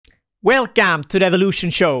Welcome to the Evolution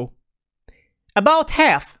Show. About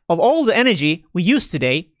half of all the energy we use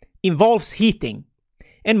today involves heating,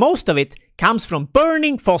 and most of it comes from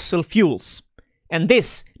burning fossil fuels. And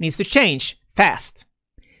this needs to change fast.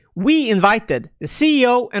 We invited the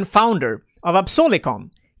CEO and founder of Absolicon,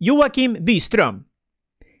 Joakim Byström.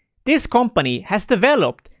 This company has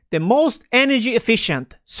developed the most energy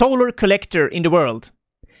efficient solar collector in the world,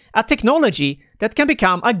 a technology that can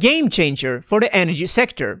become a game changer for the energy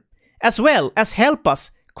sector, as well as help us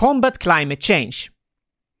combat climate change.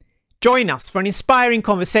 Join us for an inspiring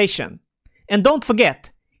conversation. And don't forget,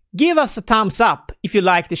 give us a thumbs up if you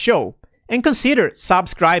like the show, and consider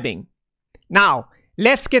subscribing. Now,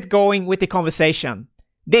 let's get going with the conversation.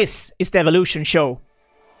 This is the Evolution Show.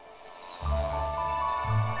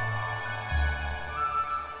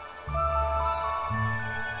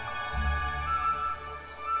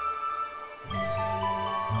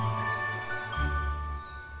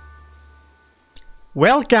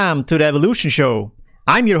 Welcome to the Evolution Show.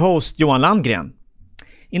 I'm your host, Johan Landgren.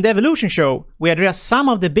 In the Evolution Show, we address some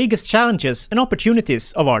of the biggest challenges and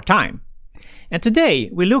opportunities of our time. And today,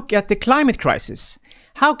 we look at the climate crisis.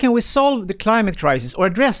 How can we solve the climate crisis or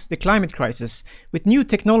address the climate crisis with new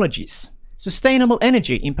technologies, sustainable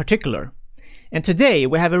energy in particular? And today,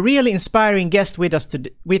 we have a really inspiring guest with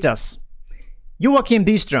us, Joakim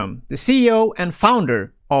Byström, the CEO and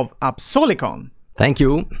founder of Absolicon. Thank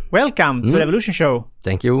you. Welcome to the Evolution Show.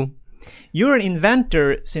 Thank you. You're an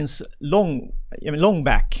inventor since long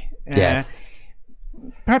back. Yes.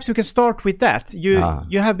 Perhaps we can start with that. You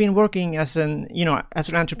have been working as an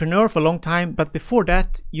entrepreneur for a long time, but before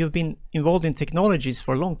that, you've been involved in technologies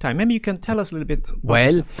for a long time. Maybe you can tell us a little bit.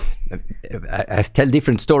 Well, I tell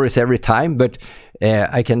different stories every time, but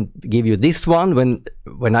I can give you this one.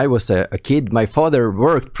 When I was a kid, my father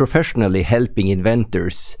worked professionally helping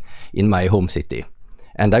inventors in my home city,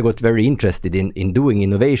 and I got very interested in doing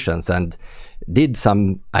innovations and did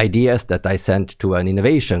some ideas that I sent to an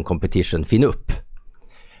innovation competition, FinUp.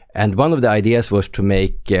 And one of the ideas was to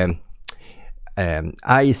make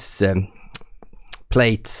ice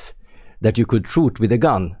plates that you could shoot with a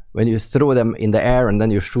gun. When you throw them in the air and then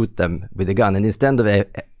you shoot them with a gun, and instead of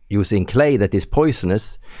using clay that is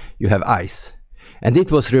poisonous, you have ice. And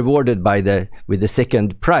it was rewarded with the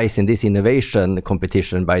second prize in this innovation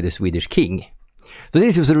competition by the Swedish king. So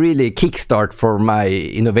this was a really kickstart for my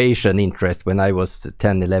innovation interest when I was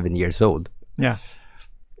 10, 11 years old. Yeah,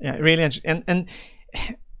 really interesting. And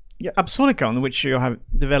Absolicon, which you have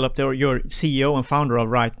developed, or you're CEO and founder of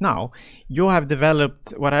right now, you have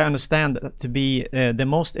developed what I understand to be the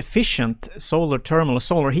most efficient solar thermal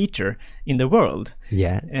solar heater in the world.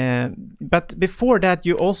 Yeah. But before that,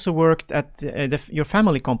 you also worked at your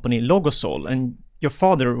family company, Logosol, and your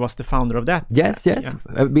father was the founder of that. Yes. Yeah.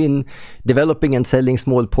 I've been developing and selling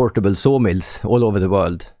small portable sawmills all over the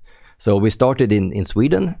world. So we started in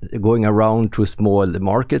Sweden, going around to small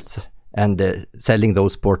markets and selling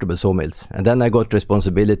those portable sawmills. And then I got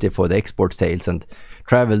responsibility for the export sales and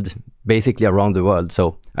traveled basically around the world.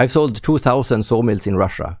 So I've sold 2,000 sawmills in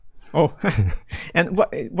Russia. Oh, and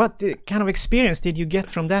what kind of experience did you get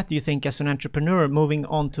from that, do you think, as an entrepreneur moving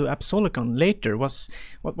on to Absolicon later?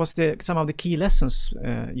 What was some of the key lessons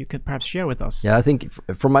you could perhaps share with us? Yeah, I think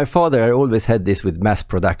from my father, I always had this with mass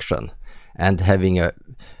production and having a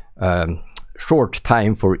short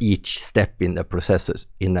time for each step in the processes,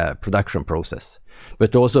 in a production process.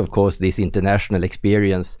 But also, of course, this international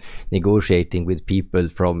experience negotiating with people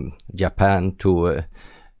from Japan to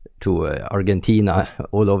Argentina,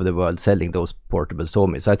 all over the world, selling those portable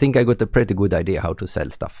sawmills. I think I got a pretty good idea how to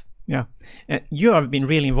sell stuff. Yeah, you have been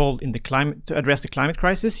really involved in the climate to address the climate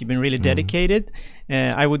crisis. You've been really dedicated.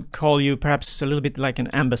 I would call you perhaps a little bit like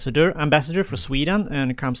an ambassador for Sweden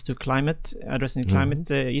when it comes to climate, addressing the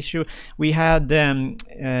climate issue. We had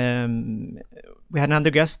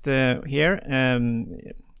another guest here,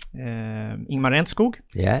 Ingmar Enskog,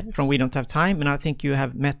 from We Don't Have Time, and I think you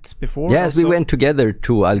have met before. Yes, also. We went together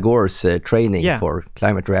to Al Gore's training for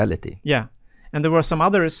climate reality. Yeah. And there were some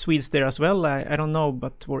other Swedes there as well. I don't know,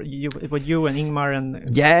 but were you and Ingmar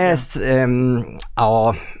and... Yes.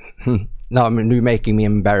 No, I mean, you're making me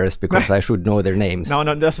embarrassed because I should know their names. No,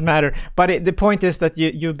 it doesn't matter. But the point is that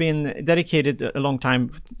you've been dedicated a long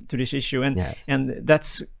time to this issue, and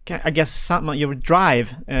that's, I guess, some of your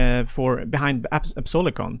drive behind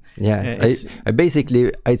Absolicon. Yes,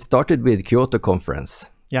 I started with Kyoto conference.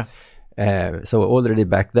 Yeah. So already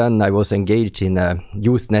back then I was engaged in a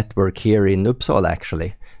youth network here in Uppsala,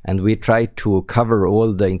 actually, and we tried to cover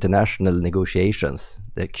all the international negotiations,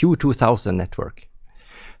 the Q2000 network.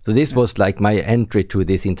 So this was like my entry to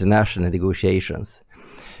these international negotiations.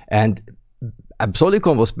 And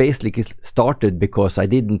Absolicon was basically started because I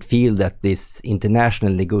didn't feel that this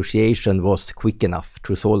international negotiation was quick enough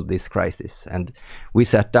to solve this crisis. And we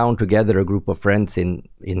sat down together, a group of friends in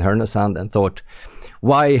Härnösand, and thought,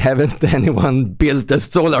 why haven't anyone built a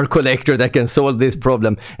solar collector that can solve this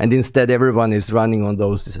problem? And instead everyone is running on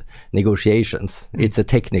those negotiations. It's a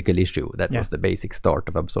technical issue. That was the basic start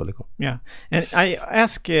of Absolicon. Yeah, and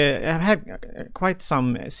I've had quite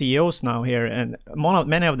some CEOs now here, and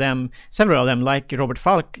several of them, like Robert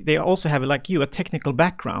Falk, they also have, like you, a technical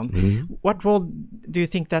background. What role do you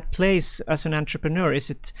think that plays as an entrepreneur? Is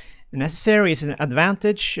it necessary? Is it an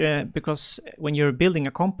advantage? Because when you're building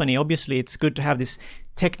a company, obviously it's good to have this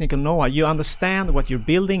technical know-how. You understand what you're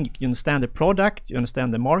building, you understand the product, you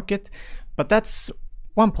understand the market, but that's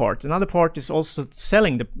one part. Another part is also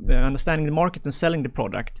selling understanding the market and selling the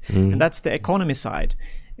product, and that's the economy side.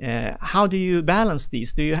 How do you balance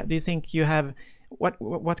these? Do you think you have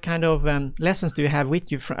what kind of lessons do you have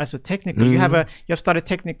with you as a technical? You have studied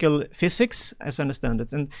technical physics, as I understand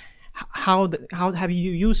it, and how have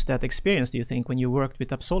you used that experience, do you think, when you worked with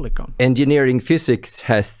Absolicon? Engineering physics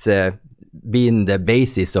has been the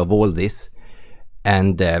basis of all this,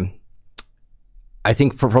 and I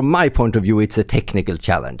think from my point of view it's a technical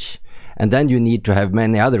challenge, and then you need to have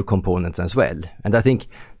many other components as well. And I think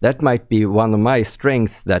that might be one of my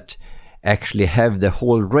strengths, that actually have the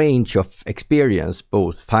whole range of experience,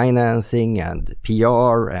 both financing and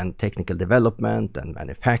PR and technical development and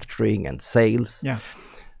manufacturing and sales.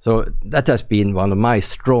 So that has been one of my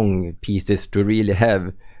strong pieces, to really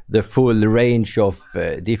have the full range of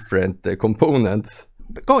different components.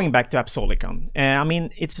 Going back to Absolicon, I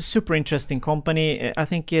mean, it's a super interesting company. I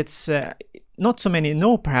think it's not so many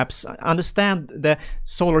know, perhaps, understand the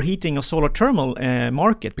solar heating or solar thermal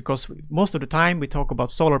market, because most of the time we talk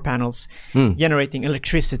about solar panels generating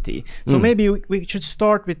electricity. So maybe we should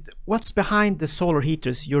start with what's behind the solar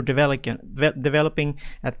heaters you're developing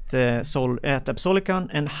at Absolicon,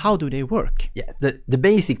 and how do they work? Yeah, the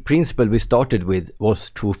basic principle we started with was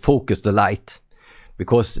to focus the light,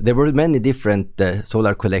 because there were many different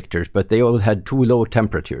solar collectors, but they all had too low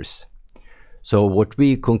temperatures. So what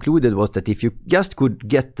we concluded was that if you just could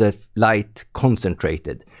get the light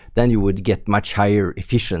concentrated, then you would get much higher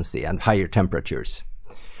efficiency and higher temperatures.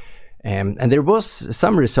 And there was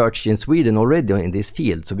some research in Sweden already in this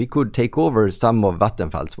field, so we could take over some of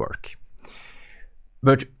Vattenfall's work.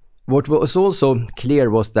 But what was also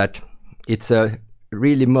clear was that it's a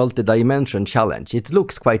really multi-dimension challenge. It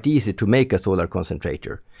looks quite easy to make a solar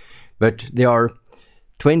concentrator, but there are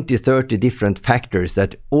 20-30 different factors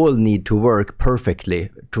that all need to work perfectly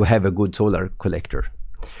to have a good solar collector.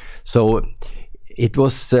 So it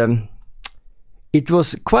was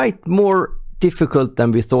quite more difficult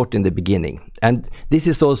than we thought in the beginning. And this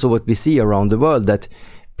is also what we see around the world, that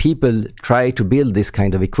people try to build this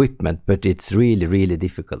kind of equipment, but it's really, really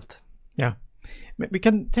difficult. Yeah. We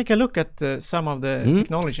can take a look at some of the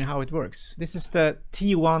technology and how it works. This is the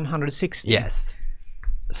T160. Yes.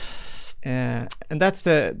 And that's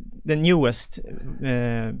the newest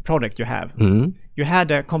product you have. You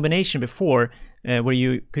had a combination before where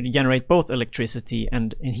you could generate both electricity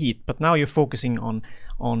and heat, but now you're focusing on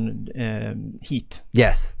heat.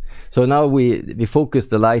 Yes. So now we focus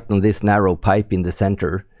the light on this narrow pipe in the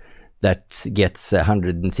center that gets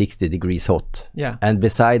 160 degrees hot. Yeah. And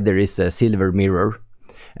beside there is a silver mirror,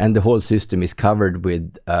 and the whole system is covered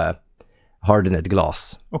with hardened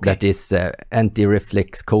glass that is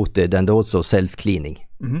anti-reflex coated and also self-cleaning.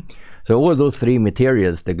 So all those three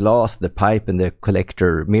materials, the glass, the pipe and the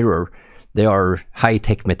collector mirror, they are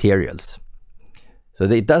high-tech materials. So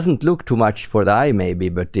it doesn't look too much for the eye maybe,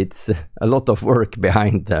 but it's a lot of work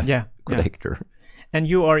behind the collector. Yeah. And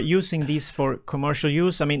you are using these for commercial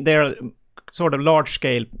use? I mean, they're sort of large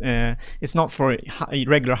scale. It's not for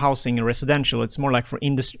regular housing and residential. It's more like for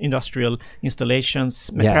industrial installations,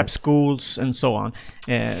 perhaps schools and so on.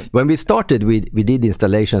 When we started, we did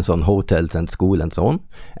installations on hotels and school and so on.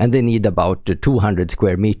 And they need about 200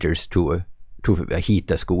 square meters to heat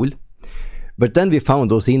a school. But then we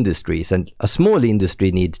found those industries, and a small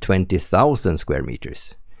industry needs 20,000 square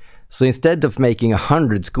meters. So instead of making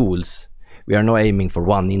 100 schools, we are now aiming for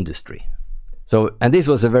one industry. So, and this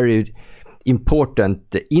was a very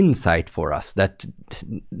important insight for us that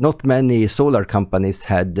not many solar companies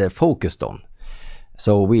had focused on.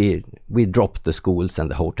 So we dropped the schools and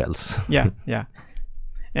the hotels. Yeah.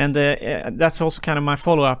 And that's also kind of my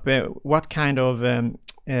follow-up. What kind of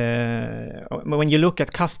when you look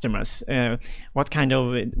at customers, what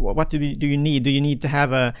do you need? Do you need to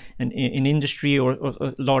have an industry or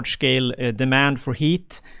a large-scale demand for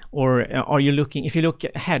heat, or are you looking? If you look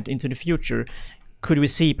ahead into the future, could we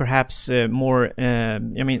see perhaps more,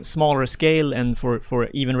 smaller scale and for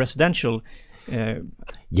even residential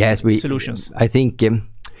yes, solutions? I think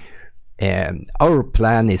our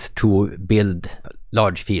plan is to build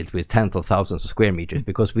large fields with tens of thousands of square meters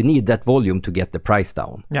because we need that volume to get the price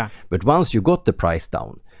down. Yeah. But once you got the price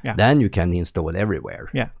down, then you can install everywhere.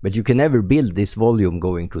 Yeah. But you can never build this volume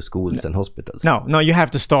going to schools and hospitals. No, you have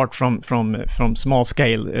to start from small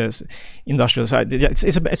scale industrial side.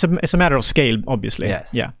 It's a matter of scale, obviously.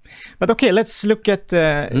 Yes. Yeah. But okay, let's look at.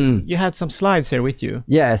 You had some slides here with you.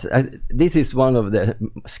 Yes, this is one of the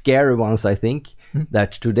scary ones. I think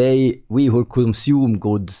that today we who consume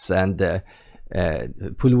goods and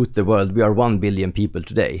pollute the world, we are 1 billion people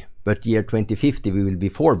today. But year 2050 we will be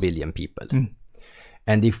 4 billion people.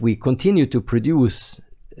 And if we continue to produce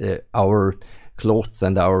our clothes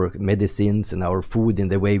and our medicines and our food in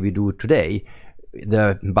the way we do today,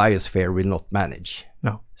 the biosphere will not manage.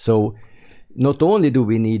 No. So not only do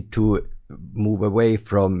we need to move away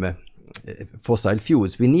from fossil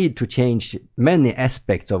fuels, we need to change many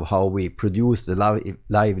aspects of how we produce the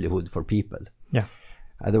livelihood for people. Yeah.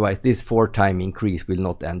 Otherwise, this 4-time increase will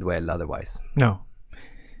not end well otherwise. No.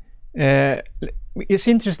 It's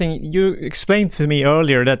interesting. You explained to me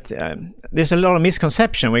earlier that there's a lot of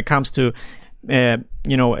misconception when it comes to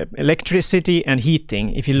electricity and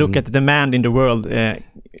heating. If you look at the demand in the world,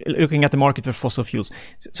 looking at the market for fossil fuels.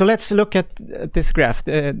 So let's look at this graph,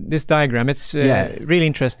 this diagram. It's really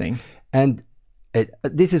interesting. And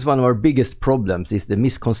this is one of our biggest problems, is the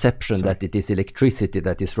misconception that it is electricity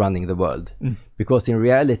that is running the world, because in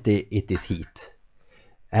reality it is heat.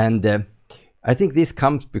 And I think this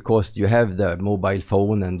comes because you have the mobile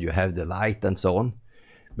phone and you have the light and so on.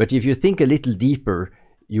 But if you think a little deeper,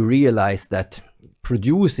 you realize that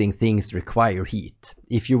producing things require heat.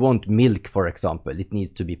 If you want milk, for example, it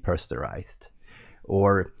needs to be pasteurized.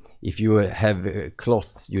 Or if you have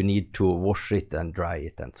cloths, you need to wash it and dry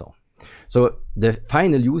it and so on. So the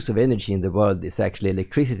final use of energy in the world is actually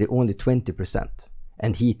electricity, only 20%,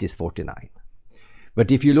 and heat is 49%.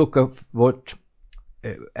 But if you look at what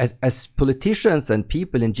as politicians and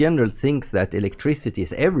people in general think that electricity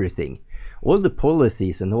is everything, all the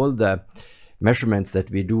policies and all the measurements that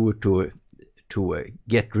we do to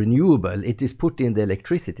get renewable, it is put in the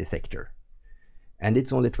electricity sector, and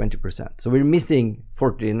it's only 20%. So we're missing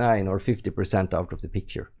 49 or 50% out of the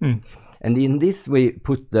picture. And in this we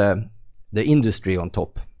put the industry on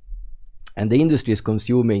top, and the industry is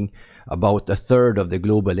consuming about 1/3 of the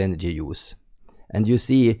global energy use. And you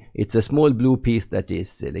see it's a small blue piece that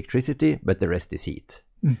is electricity, but the rest is heat.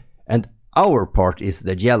 And our part is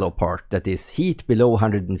the yellow part, that is heat below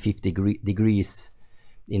 150 degrees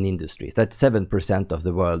in industries. That's 7% of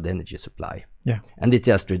the world energy supply. Yeah. And it's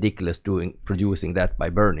just ridiculous producing that by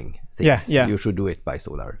burning things. Yeah. You should do it by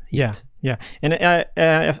solar heat. Yeah. And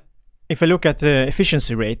if I look at the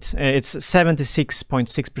efficiency rate, it's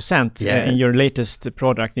 76.6% in your latest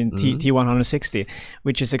product in T160,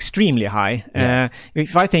 which is extremely high. Yes.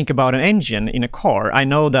 If I think about an engine in a car, I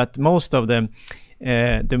know that most of the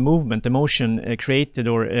movement, the motion created,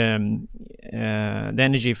 or the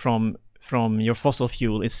energy from your fossil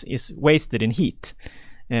fuel is wasted in heat.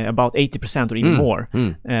 About 80% or even more.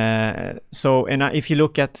 If you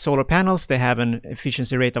look at solar panels, they have an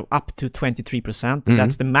efficiency rate of up to 23%.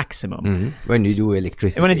 That's the maximum. When you do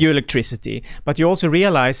electricity. When you do electricity. But you also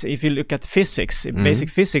realize, if you look at physics, basic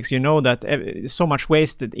physics, you know that so much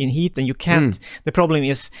wasted in heat, and you can't, the problem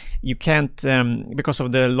is you can't, because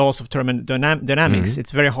of the laws of thermodynamics,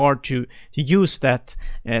 it's very hard to use that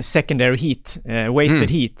secondary heat, wasted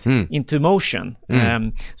heat, into motion.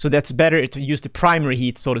 So that's better to use the primary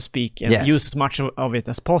heat, so to speak, and use as much of it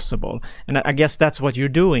as possible. And I guess that's what you're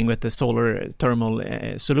doing with the solar thermal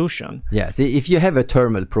solution. Yes, if you have a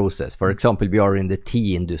thermal process, for example, we are in the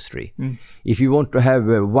tea industry. If you want to have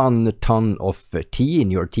 1 ton of tea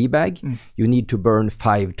in your tea bag, you need to burn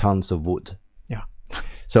 5 tons of wood. Yeah.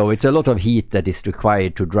 So it's a lot of heat that is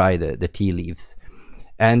required to dry the tea leaves.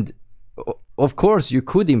 And of course, you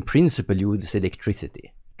could in principle use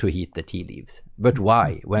electricity to heat the tea leaves. But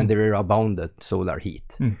why, when there are abundant solar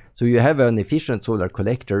heat? So you have an efficient solar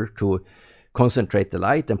collector to concentrate the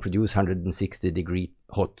light and produce 160-degree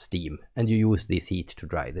hot steam, and you use this heat to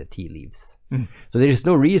dry the tea leaves. So there is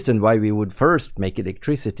no reason why we would first make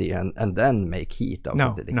electricity and then make heat out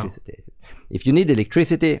of the electricity. If you need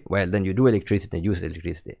electricity, well, then you do electricity and use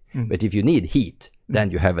electricity. But if you need heat, then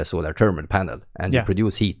you have a solar thermal panel, and you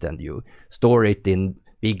produce heat, and you store it in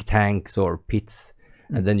big tanks or pits,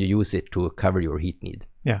 and then you use it to cover your heat need.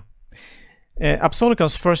 Yeah.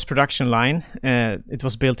 Absolicon's first production line, it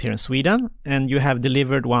was built here in Sweden, and you have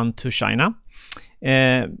delivered one to China.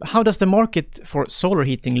 How does the market for solar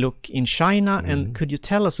heating look in China? And could you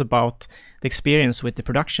tell us about the experience with the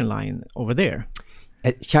production line over there?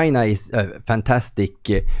 China is a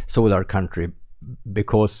fantastic solar country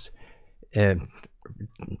because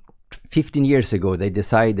 15 years ago they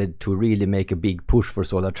decided to really make a big push for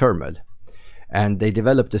solar thermal, and they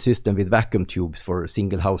developed a system with vacuum tubes for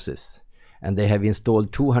single houses, and they have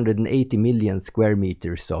installed 280 million square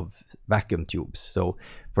meters of vacuum tubes. So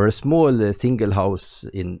for a small single house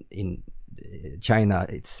in China,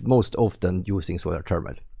 it's most often using solar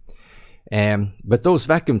thermal. But those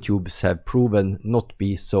vacuum tubes have proven not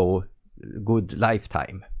be so good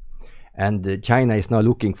lifetime. And China is now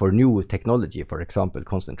looking for new technology, for example,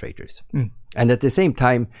 concentrators. And at the same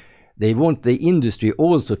time, they want the industry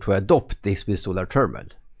also to adopt this with solar thermal.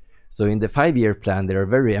 So in the 5-year plan, there are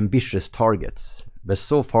very ambitious targets, but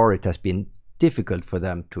so far it has been difficult for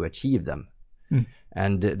them to achieve them.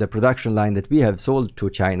 And the production line that we have sold to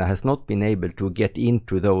China has not been able to get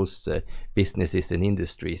into those businesses and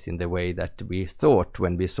industries in the way that we thought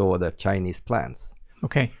when we saw the Chinese plans.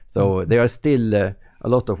 Okay. So there are still a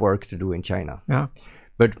lot of work to do in China. Yeah.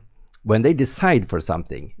 But when they decide for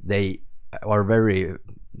something, they are very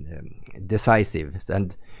decisive.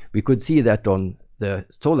 And we could see that on the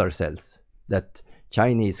solar cells, that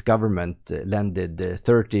Chinese government lended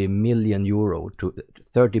 30 billion euro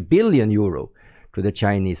to the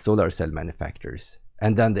Chinese solar cell manufacturers,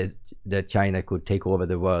 and then the China could take over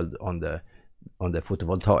the world on the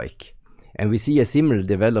photovoltaic. And we see a similar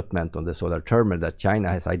development on the solar thermal, that China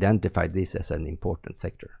has identified this as an important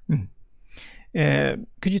sector.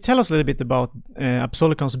 Could you tell us a little bit about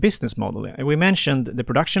Absolicon's business model? We mentioned the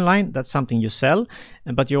production line, that's something you sell,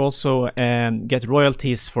 but you also get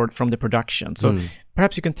royalties from the production. So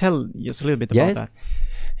perhaps you can tell us a little bit about that.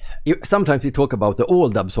 Sometimes we talk about the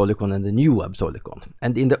old Absolicon and the new Absolicon.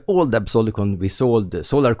 And in the old Absolicon, we sold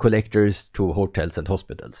solar collectors to hotels and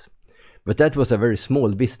hospitals. But that was a very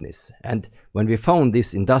small business. And when we found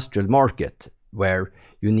this industrial market where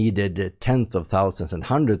you needed tens of thousands and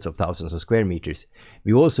hundreds of thousands of square meters,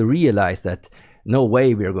 we also realized that no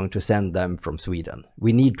way we are going to send them from Sweden.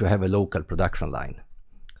 We need to have a local production line.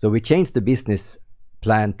 So we changed the business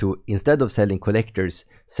plan to, instead of selling collectors,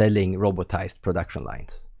 selling robotized production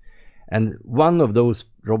lines. And one of those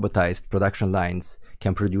robotized production lines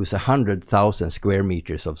can produce 100,000 square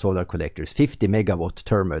meters of solar collectors, 50 megawatt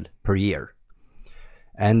thermal per year.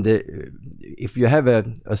 And if you have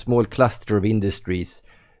a small cluster of industries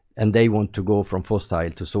and they want to go from fossil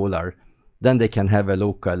to solar, then they can have a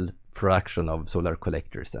local production of solar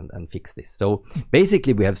collectors and fix this. So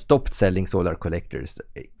basically we have stopped selling solar collectors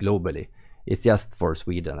globally. It's just for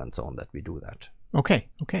Sweden and so on that we do that. Okay.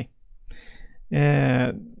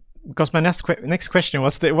 Because my next question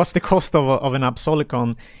was what's the cost of an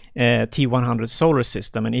Absolicon T100 solar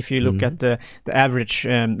system, and if you look at the average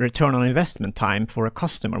return on investment time for a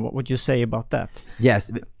customer, what would you say about that?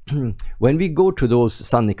 Yes, when we go to those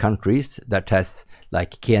sunny countries that has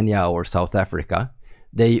like Kenya or South Africa,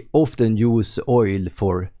 they often use oil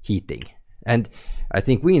for heating. And I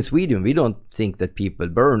think we in Sweden, we don't think that people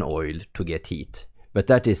burn oil to get heat, but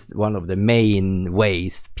that is one of the main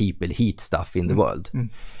ways people heat stuff in the world.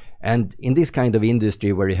 And in this kind of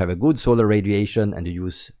industry where you have a good solar radiation and you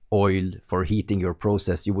use oil for heating your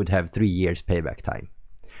process, you would have 3 years payback time.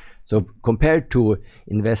 So compared to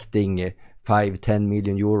investing 5-10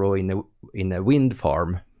 million euro in a wind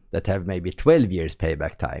farm that have maybe 12 years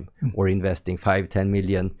payback time, or investing 5-10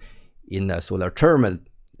 million in a solar thermal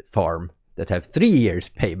farm that have 3 years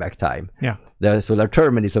payback time, the solar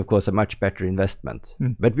thermal is of course a much better investment.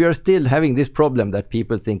 But we are still having this problem that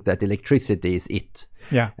people think that electricity is it.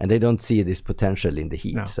 And they don't see this potential in the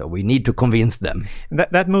heat. So we need to convince them.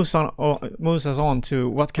 That moves us on to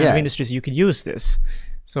what kind of industries you could use this.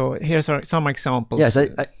 So here's some examples. Yes,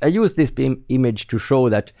 I use this image to show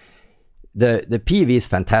that the PV is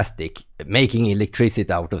fantastic, making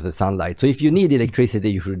electricity out of the sunlight. So if you need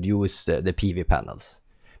electricity, you should use the PV panels.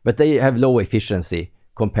 But they have low efficiency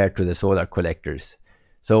compared to the solar collectors.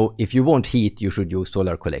 So if you want heat, you should use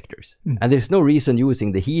solar collectors. And there's no reason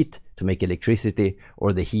using the heat to make electricity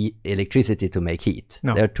or the electricity to make heat.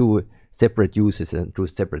 No. There are two separate uses and two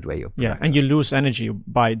separate ways of production. And you lose energy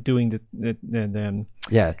by doing the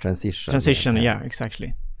transition. Yeah,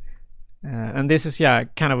 exactly. And this is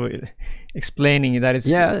kind of explaining that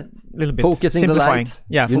it's a little bit focusing simplifying.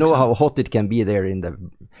 The light. You know how hot it can be there in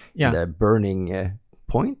the burning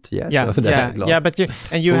point. But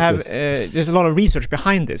you have there's a lot of research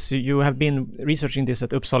behind this. You have been researching this at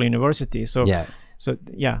Uppsala University.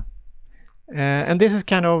 And this is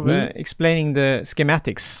kind of explaining the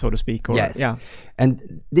schematics, so to speak. Or, yes. Yeah.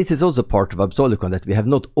 And this is also part of Absolicon, that we have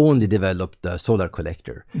not only developed the solar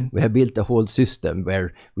collector, we have built a whole system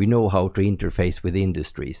where we know how to interface with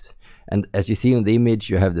industries. And as you see on the image,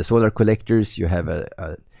 you have the solar collectors, you have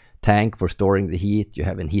a tank for storing the heat, you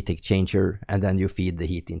have a heat exchanger, and then you feed the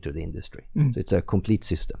heat into the industry. So it's a complete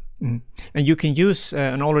system. And you can use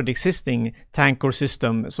an already existing tank or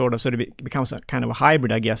system, sort of, so it becomes a kind of a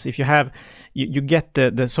hybrid, I guess. If you have, you get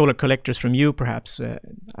the solar collectors from you, perhaps,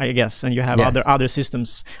 I guess, and you have other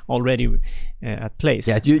systems already at place.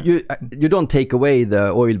 Yes, you don't take away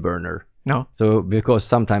the oil burner. No. So because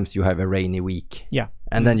sometimes you have a rainy week. Yeah.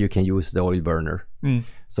 And then you can use the oil burner.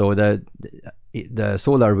 So the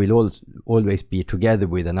solar will always be together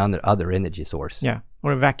with another energy source. Yeah,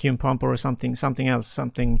 or a vacuum pump or something else,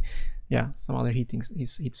 some other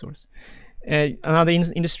heat source. Another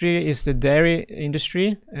industry is the dairy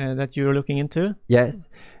industry that you're looking into. Yes,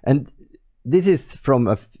 and this is from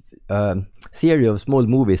a series of small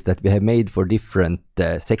movies that we have made for different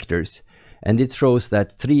sectors. And it shows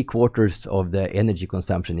that 3/4 of the energy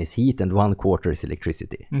consumption is heat and 1/4 is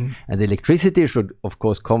electricity. And the electricity should, of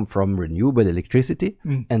course, come from renewable electricity,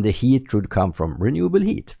 and the heat should come from renewable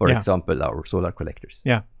heat. For example, our solar collectors.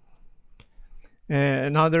 Yeah.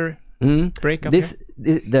 Another breakup.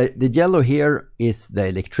 The yellow here is the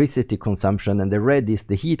electricity consumption, and the red is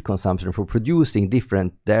the heat consumption for producing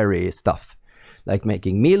different dairy stuff. Like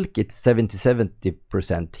making milk, it's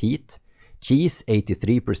 70% heat. Cheese,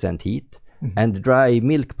 83% heat. And dry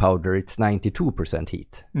milk powder, it's 92%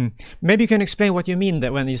 heat. Maybe you can explain what you mean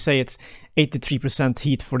that when you say it's 83%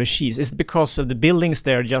 heat for the cheese. Is it because of the buildings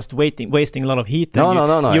there just wasting a lot of heat?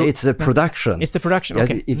 No. It's the production. It's the production,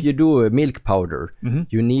 okay. If you do a milk powder,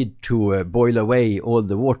 you need to boil away all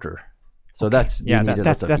the water. So that's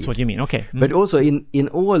what you mean, okay. But also in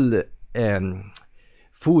all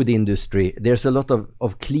food industry, there's a lot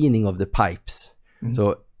of cleaning of the pipes.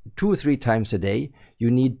 So 2-3 times a day, you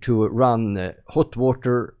need to run hot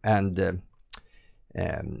water and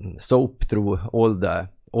soap through all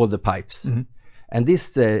the pipes. And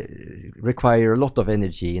this require a lot of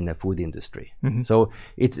energy in the food industry. So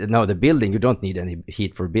it's now the building, you don't need any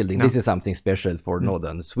heat for building. No. This is something special for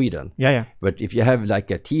northern Sweden. But if you have like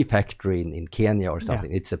a tea factory in Kenya or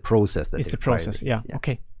something, it's a process that it's the process.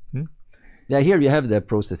 Okay. Yeah, here you have the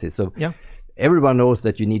processes. So everyone knows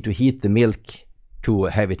that you need to heat the milk to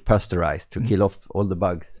have it pasteurized, to kill off all the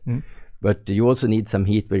bugs. But you also need some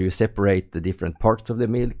heat where you separate the different parts of the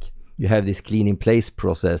milk. You have this clean in place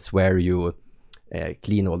process where you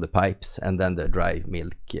clean all the pipes, and then the dry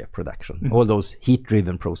milk production. All those heat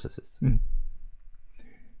driven processes. And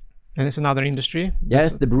it's another industry?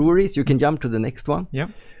 Yes, the breweries. You can jump to the next one.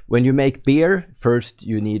 When you make beer, first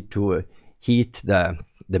you need to heat the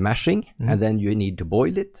mashing, and then you need to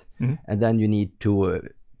boil it, and then you need to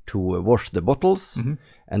wash the bottles,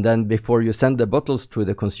 and then before you send the bottles to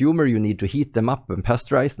the consumer, you need to heat them up and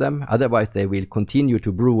pasteurize them, otherwise they will continue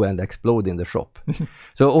to brew and explode in the shop.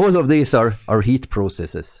 So all of these are heat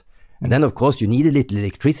processes. And then of course you need a little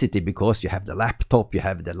electricity because you have the laptop, you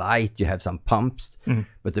have the light, you have some pumps,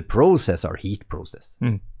 but the process are heat process.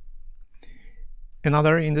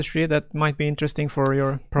 Another industry that might be interesting for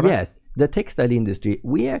your product? Yes, the textile industry.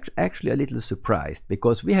 We are actually a little surprised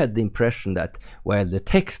because we had the impression that, well, the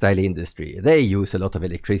textile industry, they use a lot of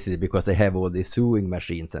electricity because they have all these sewing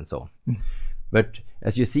machines and so on. But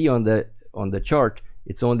as you see on the chart,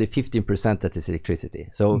 it's only 15% that is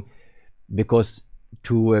electricity. So because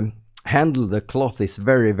to handle the cloth is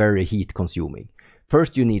very, very heat consuming.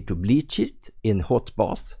 First you need to bleach it in hot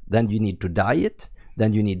baths, then you need to dye it,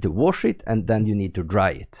 then you need to wash it, and then you need to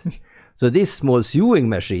dry it. So this small sewing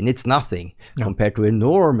machine, it's nothing compared to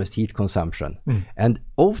enormous heat consumption. And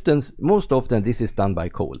most often this is done by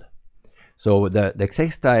coal. So the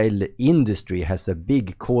textile industry has a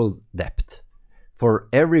big coal depth. For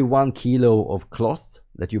every 1 kilo of cloth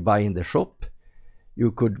that you buy in the shop,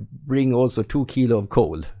 you could bring also 2 kilo of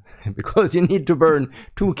coal because you need to burn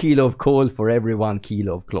 2 kilo of coal for every 1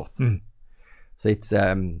 kilo of cloth. So it's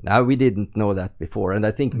now we didn't know that before, and I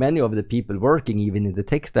think many of the people working even in the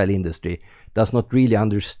textile industry does not really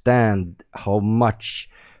understand how much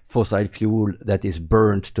fossil fuel that is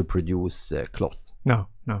burned to produce cloth. No.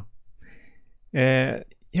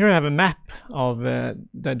 Here I have a map of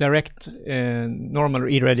the direct normal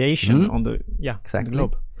irradiation on the exactly. The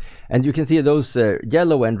globe. And you can see those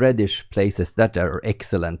yellow and reddish places that are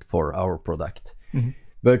excellent for our product.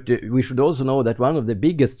 But we should also know that one of the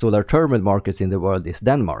biggest solar thermal markets in the world is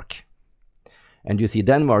Denmark. And you see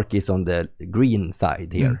Denmark is on the green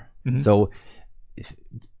side here. So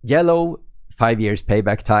yellow, 5 years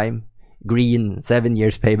payback time. green, 7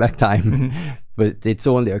 years payback time. But it's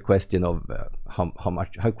only a question of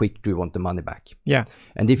how quick do you want the money back. Yeah.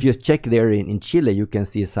 And if you check there in Chile, you can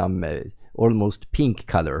see some almost pink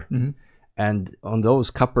color. And on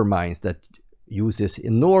those copper mines that uses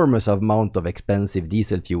enormous amount of expensive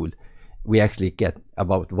diesel fuel, we actually get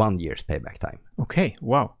about 1 year's payback time. Okay,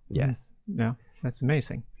 wow. Yes. Yeah, that's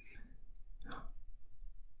amazing.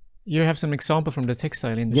 You have some example from the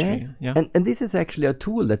textile industry. Yes. Yeah. And this is actually a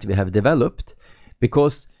tool that we have developed,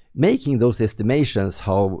 because making those estimations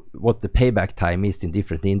what the payback time is in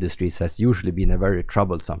different industries has usually been a very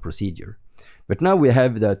troublesome procedure. But now we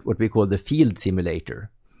have what we call the field simulator.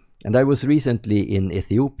 And I was recently in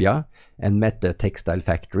Ethiopia and met a textile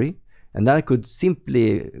factory, and I could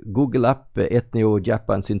simply Google up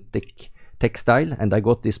Ethio-Japan synthetic textile, and I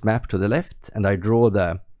got this map to the left, and I draw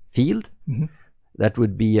the field. That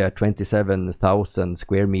would be a 27,000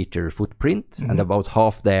 square meter footprint, and about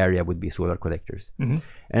half the area would be solar collectors. And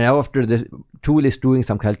after the tool is doing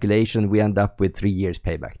some calculation, we end up with 3 years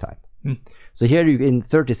payback time. So here in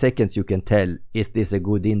 30 seconds you can tell, is this a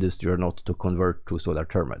good industry or not to convert to solar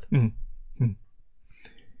thermal.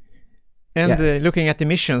 And looking at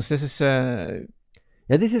emissions, this is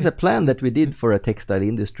this is a plan that we did for a textile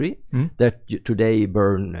industry that today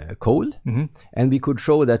burn coal, and we could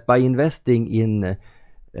show that by investing in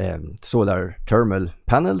solar thermal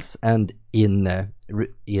panels and in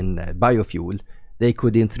biofuel, they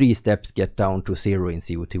could in 3 steps get down to 0 in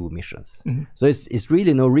CO2 emissions. So it's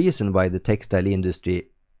really no reason why the textile industry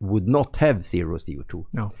would not have 0 CO2.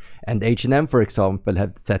 No. And H&M, for example,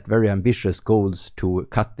 have set very ambitious goals to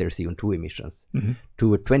cut their CO2 emissions.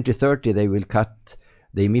 To 2030, they will cut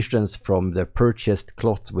the emissions from the purchased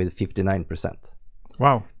cloth with 59%.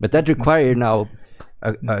 Wow. But that requires now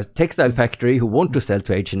a textile factory who want to sell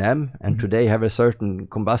to H&M and today have a certain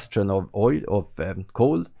combustion of oil, of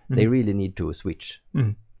coal. They really need to switch.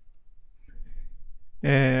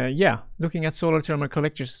 Yeah, looking at solar thermal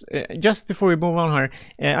collectors. Just before we move on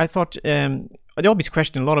here, I thought the obvious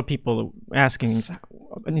question a lot of people asking is,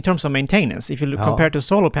 in terms of maintenance, if you look, compare to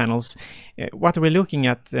solar panels, what are we looking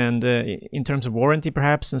at, and in terms of warranty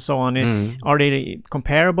perhaps and so on, are they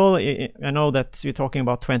comparable? I know that you're talking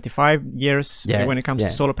about 25 years when it comes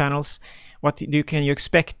to solar panels. What can you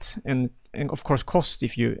expect, and of course cost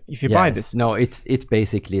if you buy this? No, it's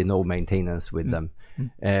basically no maintenance with them.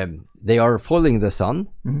 They are following the sun,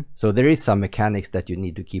 so there is some mechanics that you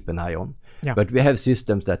need to keep an eye on. But we have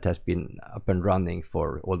systems that has been up and running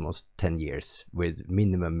for almost 10 years with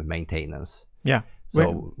minimum maintenance.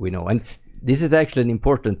 So we know, and this is actually an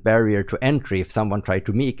important barrier to entry if someone try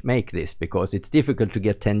to make this, because it's difficult to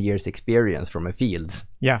get 10 years experience from a field.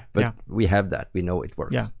 But we have that, we know it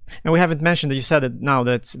works. And we haven't mentioned that you said it now,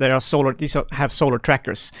 that there are these have solar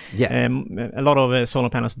trackers. A lot of solar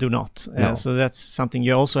panels do not. So that's something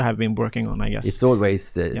you also have been working on, I guess. It's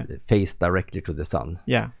always faced directly to the sun.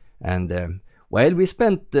 And well, we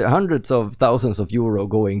spent hundreds of thousands of euro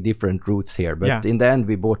going different routes here, but in the end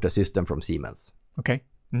we bought a system from Siemens. Okay.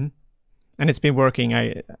 And it's been working,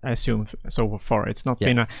 I assume, so far. It's not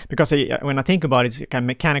been because when I think about it, it's kind of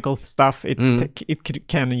mechanical stuff. It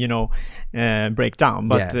can break down,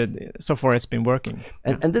 but so far it's been working.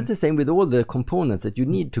 And that's the same with all the components, that you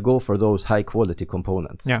need to go for those high quality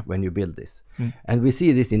components when you build this. And we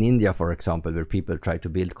see this in India, for example, where people try to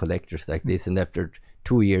build collectors like this, and after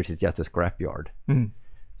 2 years it's just a scrapyard.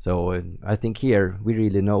 So I think here we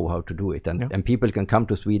really know how to do it, and people can come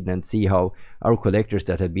to Sweden and see how our collectors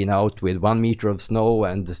that have been out with 1 meter of snow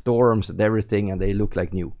and the storms and everything, and they look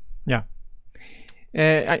like new.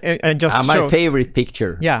 I just my favorite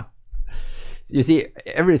picture. You see,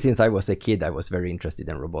 ever since I was a kid, I was very interested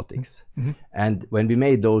in robotics. And when we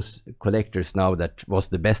made those collectors now that was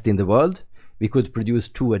the best in the world, we could produce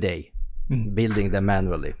 2 a day, building them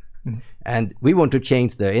manually. And we want to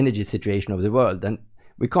change the energy situation of the world, and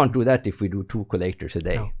we can't do that if we do 2 collectors a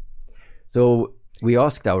day. So we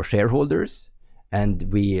asked our shareholders, and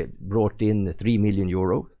we brought in 3 million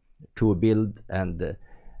euro to build and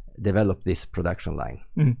develop this production line.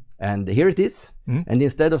 And here it is. And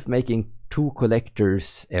instead of making 2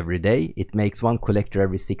 collectors every day, it makes 1 collector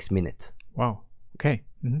every 6 minutes. Wow. Okay.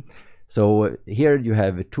 So here you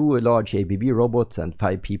have 2 large ABB robots and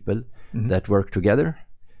 5 people that work together.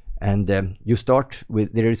 And you start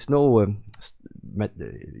with, you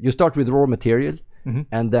start with raw material,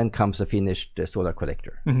 and then comes a finished solar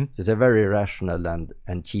collector. So it's a very rational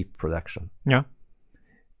and cheap production.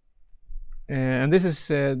 And this is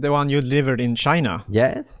the one you delivered in China.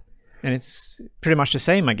 Yes. And it's pretty much the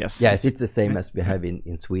same, I guess. Yes, it's the same as we have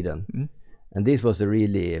in Sweden. And this was a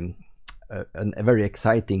really a very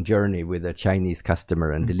exciting journey with a Chinese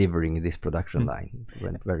customer and delivering this production line. It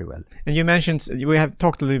went very well. And you mentioned, we have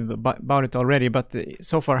talked a little bit about it already, but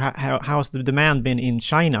so far, how's the demand been in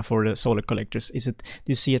China for the solar collectors? Do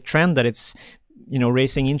you see a trend that it's,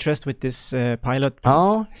 raising interest with this pilot?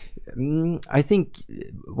 I think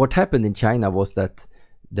what happened in China was that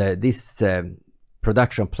this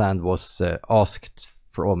production plant was asked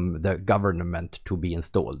from the government to be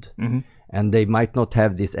installed. And they might not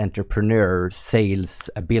have this entrepreneur sales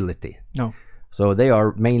ability. No. So they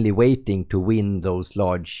are mainly waiting to win those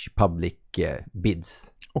large public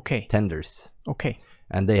bids, tenders. Okay.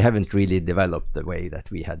 And they haven't really developed the way that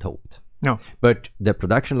we had hoped. No. But the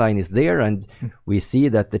production line is there, and we see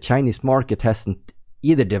that the Chinese market hasn't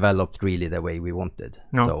either developed really the way we wanted.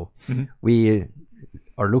 No. So we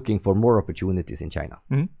are looking for more opportunities in China.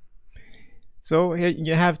 So here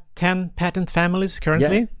you have 10 patent families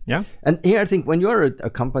currently. Yes. Yeah. And here I think when you're a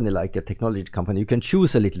company like a technology company, you can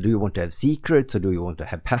choose a little. Do you want to have secrets or do you want to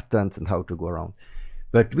have patents and how to go around?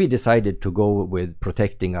 But we decided to go with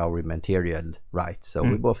protecting our material rights. So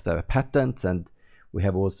we both have patents and we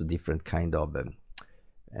have also different kind of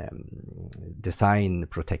design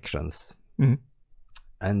protections.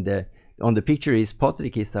 And on the picture is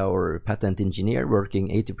Patrick is our patent engineer working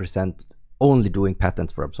 80% only doing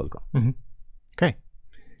patents for Absolicon. Okay.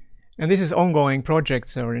 And this is ongoing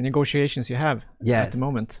projects or negotiations you have at the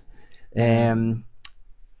moment?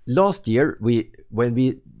 Last year, when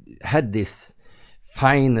we had this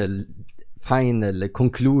final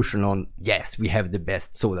conclusion on, yes, we have the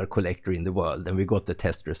best solar collector in the world, and we got the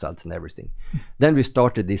test results and everything. Then we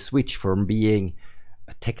started this switch from being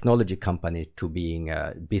a technology company to being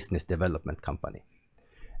a business development company.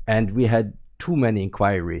 And we had too many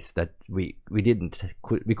inquiries that we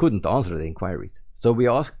couldn't answer the inquiries. So we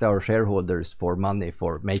asked our shareholders for money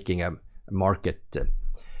for making a market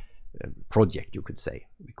project, you could say.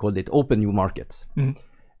 We called it Open New Markets.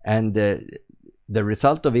 And the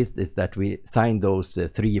result of it is that we signed those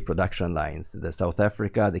 3 production lines, the South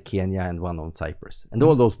Africa, the Kenya, and one on Cyprus. And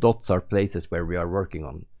all those dots are places where we are working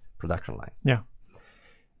on production lines. Yeah.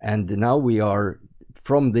 And now we are,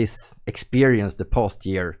 from this experience the past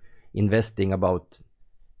year, investing about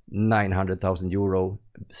 900,000 euro,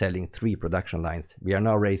 selling 3 production lines. We are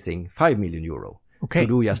now raising 5 million euro to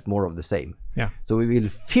do just more of the same. Yeah. So we will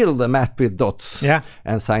fill the map with dots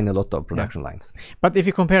and sign a lot of production lines. But if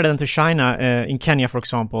you compare them to China, in Kenya, for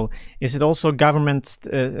example, is it also government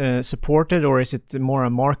supported, or is it more a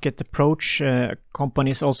market approach?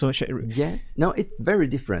 Companies also? Yes. No, it's very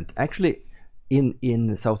different. Actually,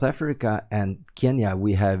 in South Africa and Kenya,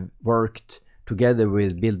 we have worked together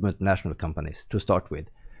with build multinational companies to start with,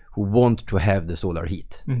 who want to have the solar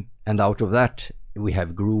heat. And out of that, we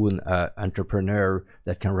have grown an entrepreneur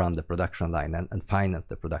that can run the production line and finance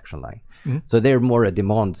the production line. So they're more a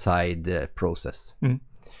demand side process.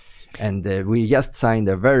 And we just signed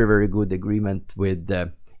a very, very good agreement with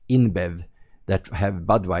InBev that have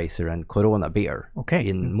Budweiser and Corona beer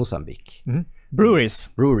in Mozambique. Breweries,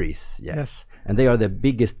 yes. And they are the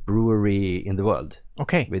biggest brewery in the world.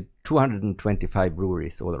 With 225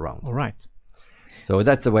 breweries all around. All right. So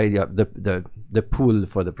that's the way the pool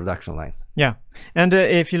for the production lines. Yeah. And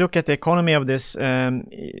if you look at the economy of this, I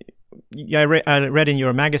read in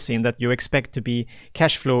your magazine that you expect to be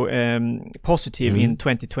cash flow positive in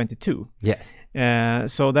 2022. Yes.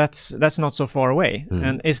 So that's not so far away.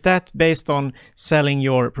 And is that based on selling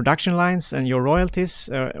your production lines and your royalties?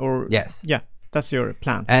 Or yes. Yeah, that's your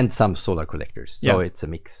plan. And some solar collectors. So it's a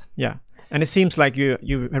mix. Yeah. And it seems like you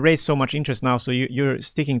raised so much interest now, so you're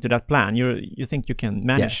sticking to that plan. You think you can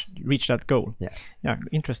manage reach that goal? Yes. Yeah,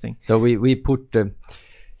 interesting. So we put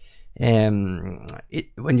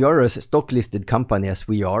when you're a stock listed company as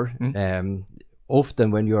we are,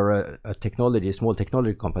 often when you're a small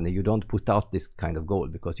technology company, you don't put out this kind of goal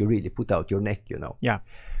because you really put out your neck, Yeah.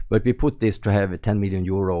 But we put this to have a 10 million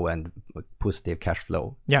euro and positive cash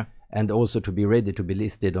flow. Yeah. And also to be ready to be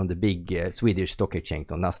listed on the big Swedish stock exchange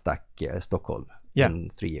on Nasdaq Stockholm in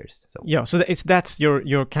 3 years. So. Yeah, so that's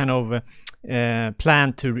your kind of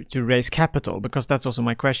plan to raise capital, because that's also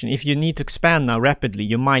my question. If you need to expand now rapidly,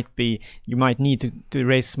 you might need to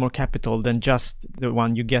raise more capital than just the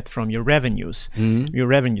one you get from your revenues, your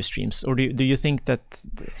revenue streams. Or do you think that?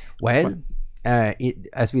 Well,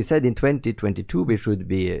 as we said, in 2022 we should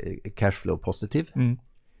be cash flow positive.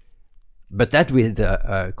 But that with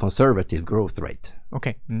a conservative growth rate.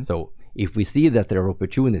 So if we see that there are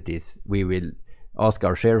opportunities, we will ask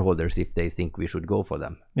our shareholders if they think we should go for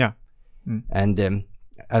them. Yeah. And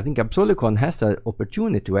I think Absolicon has an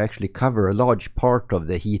opportunity to actually cover a large part of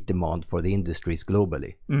the heat demand for the industries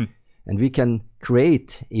globally. And we can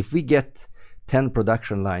create, if we get 10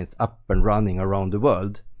 production lines up and running around the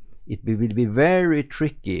world, it will be very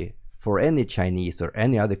tricky for any Chinese or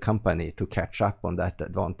any other company to catch up on that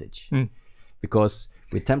advantage. Because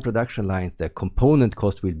with 10 production lines, the component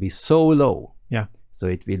cost will be so low. Yeah. So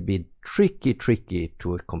it will be tricky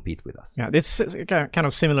to compete with us. Yeah, it's kind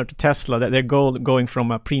of similar to Tesla, that they're going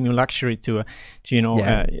from a premium luxury to a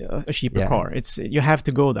cheaper car. It's you have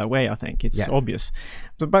to go that way. I think it's obvious.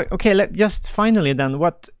 But okay, just finally then,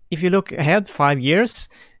 what if you look ahead 5 years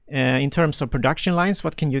in terms of production lines?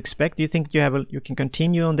 What can you expect? Do you think you can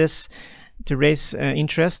continue on this to raise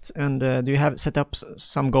interest, and do you have set up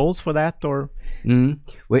some goals for that, or?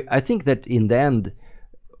 Well, I think that in the end,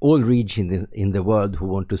 all regions in the world who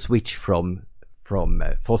want to switch from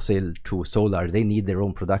fossil to solar, they need their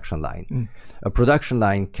own production line. A production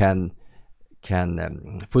line can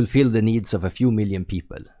fulfill the needs of a few million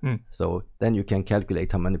people. So then you can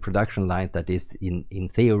calculate how many production lines that is in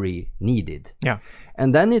theory needed. Yeah.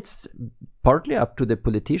 And then it's partly up to the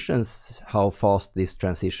politicians how fast this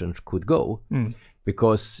transition could go,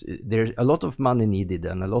 because there's a lot of money needed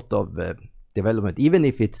and a lot of development. Even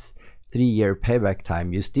if it's 3-year payback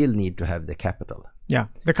time, you still need to have the capital. Yeah,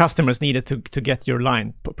 the customers needed to get your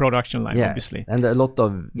line, production line, obviously. And a lot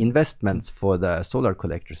of investments for the solar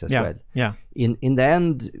collectors as well. Yeah. In the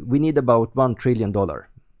end, we need about $1 trillion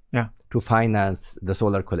to finance the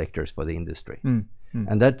solar collectors for the industry.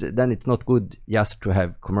 And then it's not good just to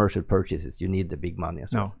have commercial purchases. You need the big money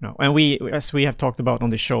as well. No. And as we have talked about on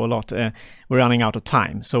the show a lot, we're running out of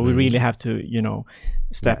time. So we really have to,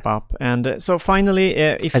 step up. And so finally,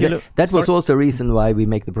 if you look... That was also a reason why we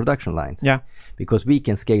make the production lines. Yeah. Because we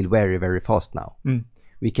can scale very, very fast now.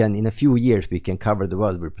 We can, in a few years, we can cover the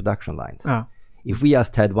world with production lines. If we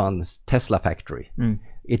just had one Tesla factory,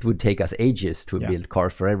 it would take us ages to build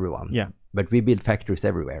cars for everyone. Yeah. But we build factories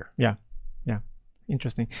everywhere. Yeah.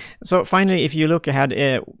 Interesting. So finally, if you look ahead,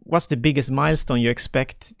 what's the biggest milestone you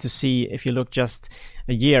expect to see if you look just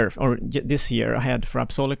a year or this year ahead for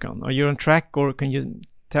Absolicon? Are you on track, or can you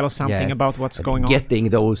tell us something about what's going on? Getting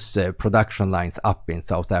those production lines up in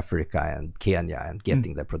South Africa and Kenya and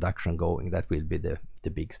getting the production going, that will be the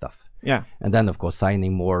big stuff. Yeah. And then, of course,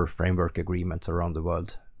 signing more framework agreements around the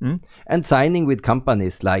world. And signing with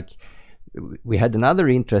companies like... We had another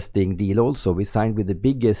interesting deal also. We signed with the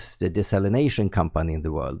biggest desalination company in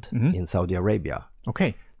the world in Saudi Arabia.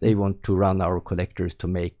 Okay. They want to run our collectors to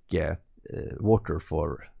make water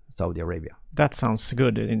for Saudi Arabia. That sounds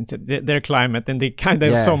good in their climate, and they kind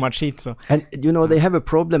of have so much heat. So. And they have a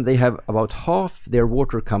problem. They have about half their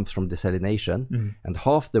water comes from desalination, and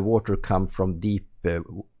half the water comes from deep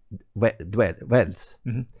wells.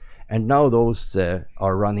 And now those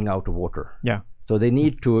are running out of water. Yeah. So they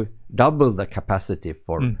need to double the capacity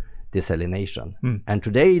for desalination. And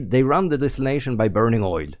today they run the desalination by burning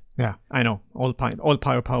oil. Yeah, I know. All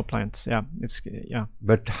power plants. Yeah,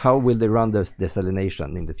 But how will they run this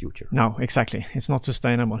desalination in the future? No, exactly. It's not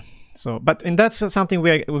sustainable. So, and that's something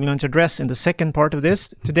we're going to address in the second part of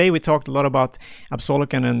this. Today we talked a lot about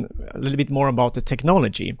Absolicon and a little bit more about the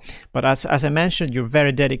technology. But as I mentioned, you're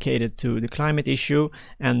very dedicated to the climate issue,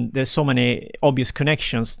 and there's so many obvious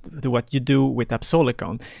connections to what you do with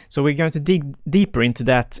Absolicon. So we're going to dig deeper into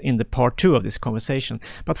that in the part 2 of this conversation.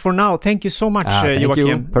 But for now, thank you so much,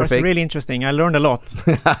 Joakim. It was really interesting. I learned a lot.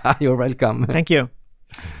 You're welcome. Thank you.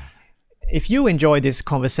 If you enjoyed this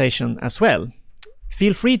conversation as well,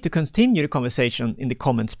 feel free to continue the conversation in the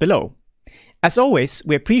comments below. As always,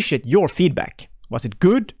 we appreciate your feedback. Was it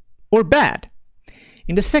good or bad?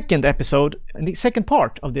 In the second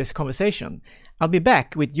part of this conversation, I'll be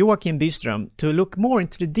back with Joakim Byström to look more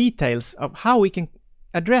into the details of how we can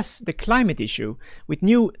address the climate issue with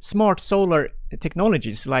new smart solar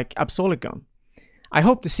technologies like Absolicon. I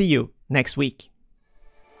hope to see you next week.